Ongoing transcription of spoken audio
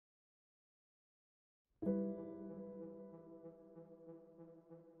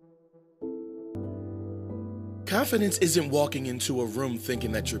Confidence isn't walking into a room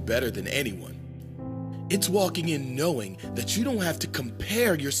thinking that you're better than anyone. It's walking in knowing that you don't have to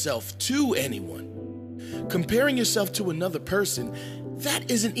compare yourself to anyone. Comparing yourself to another person, that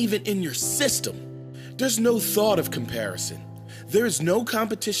isn't even in your system. There's no thought of comparison. There is no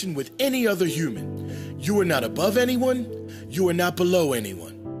competition with any other human. You are not above anyone. You are not below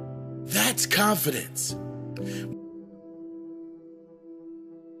anyone. That's confidence.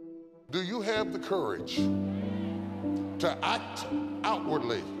 Do you have the courage to act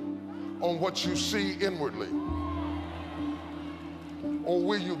outwardly on what you see inwardly? Or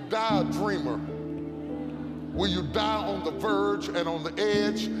will you die a dreamer? Will you die on the verge and on the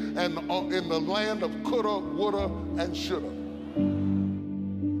edge and in the land of coulda, woulda, and shoulda?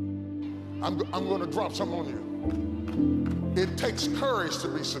 I'm going to drop something on you. It takes courage to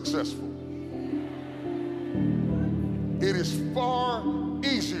be successful. It is far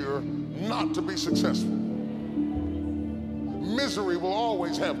easier not to be successful. Misery will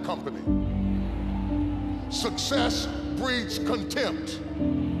always have company. Success breeds contempt.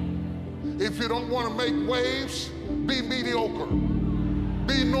 If you don't want to make waves, be mediocre.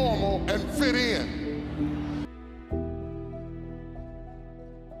 Be normal and fit in.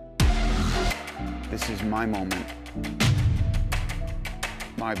 This is my moment.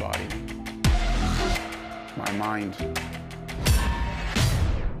 My body. My mind.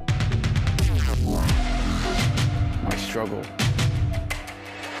 My struggle.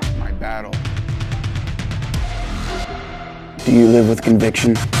 My battle. Do you live with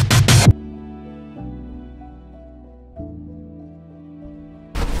conviction?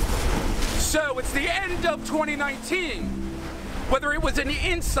 So it's the end of 2019. Whether it was an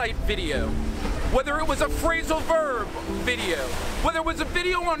insight video, whether it was a phrasal verb video, whether it was a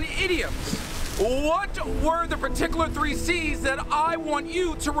video on idioms, what were the particular 3 C's that I want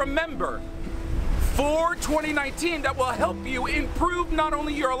you to remember for 2019 that will help you improve not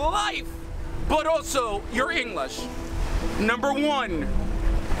only your life, but also your English? Number 1,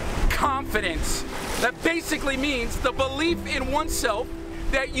 confidence. That basically means the belief in oneself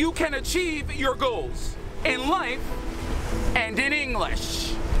that you can achieve your goals in life and in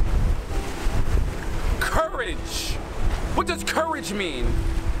English. Courage. What does courage mean?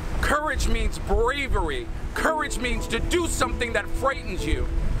 Courage means bravery. Courage means to do something that frightens you.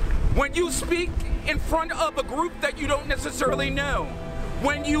 When you speak in front of a group that you don't necessarily know,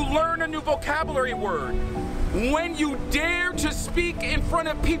 when you learn a new vocabulary word, when you dare to speak in front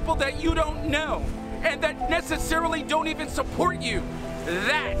of people that you don't know and that necessarily don't even support you,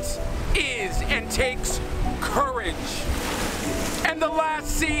 that is and takes courage. And the last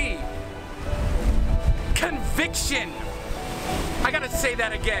C, conviction. I gotta say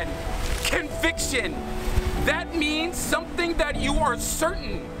that again. Conviction. That means something that you are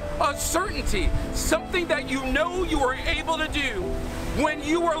certain, a certainty, something that you know you are able to do. When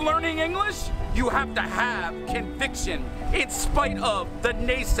you are learning English, you have to have conviction in spite of the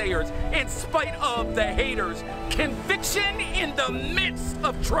naysayers, in spite of the haters. Conviction in the midst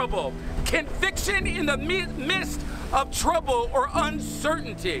of trouble. Conviction in the midst of trouble or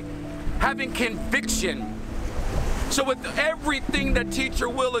uncertainty. Having conviction. So with everything that Teacher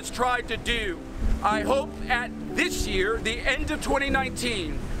Will has tried to do, I hope at this year, the end of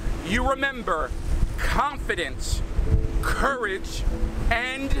 2019, you remember confidence, courage,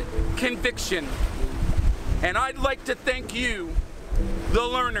 and conviction. And I'd like to thank you, the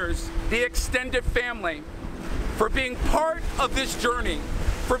learners, the extended family, for being part of this journey,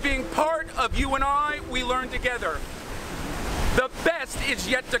 for being part of You and I, We Learn Together. The best is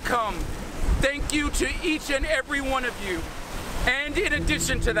yet to come. Thank you to each and every one of you. And in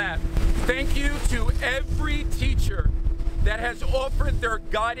addition to that, thank you to every teacher that has offered their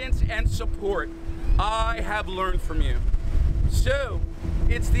guidance and support. I have learned from you. So,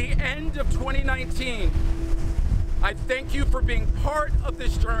 it's the end of 2019. I thank you for being part of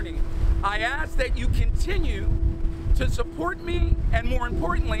this journey. I ask that you continue to support me, and more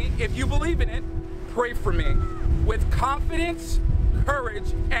importantly, if you believe in it, pray for me with confidence,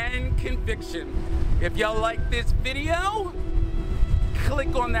 courage, and conviction. If y'all like this video,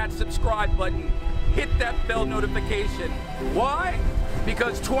 click on that subscribe button. Hit that bell notification. Why?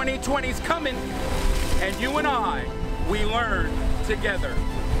 Because 2020 is coming, and you and I, we learn together.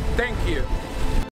 Thank you.